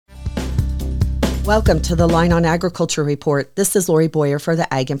Welcome to the Line on Agriculture Report. This is Lori Boyer for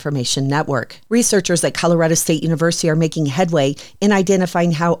the Ag Information Network. Researchers at Colorado State University are making headway in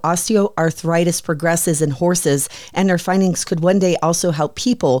identifying how osteoarthritis progresses in horses, and their findings could one day also help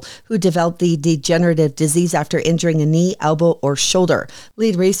people who develop the degenerative disease after injuring a knee, elbow, or shoulder.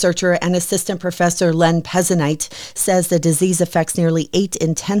 Lead researcher and assistant professor Len Pezzanite says the disease affects nearly 8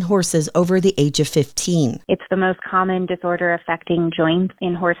 in 10 horses over the age of 15. It's the most common disorder affecting joints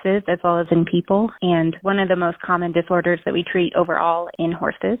in horses as well as in people. And one of the most common disorders that we treat overall in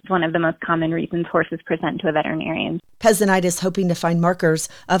horses. One of the most common reasons horses present to a veterinarian. Pezzanite is hoping to find markers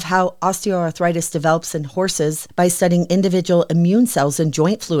of how osteoarthritis develops in horses by studying individual immune cells and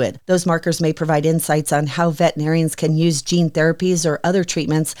joint fluid. Those markers may provide insights on how veterinarians can use gene therapies or other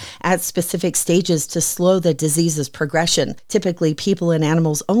treatments at specific stages to slow the disease's progression. Typically, people and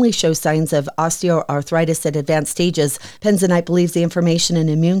animals only show signs of osteoarthritis at advanced stages. Pezzanite believes the information in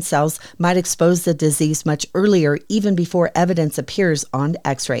immune cells might expose the disease much earlier, even before evidence appears on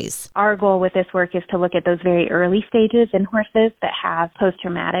x-rays. Our goal with this work is to look at those very early stages in horses that have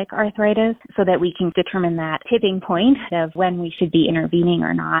post-traumatic arthritis so that we can determine that tipping point of when we should be intervening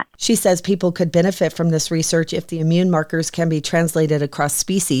or not. She says people could benefit from this research if the immune markers can be translated across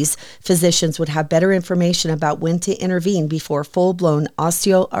species. Physicians would have better information about when to intervene before full-blown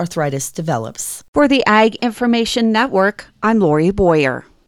osteoarthritis develops. For the Ag Information Network, I'm Lori Boyer.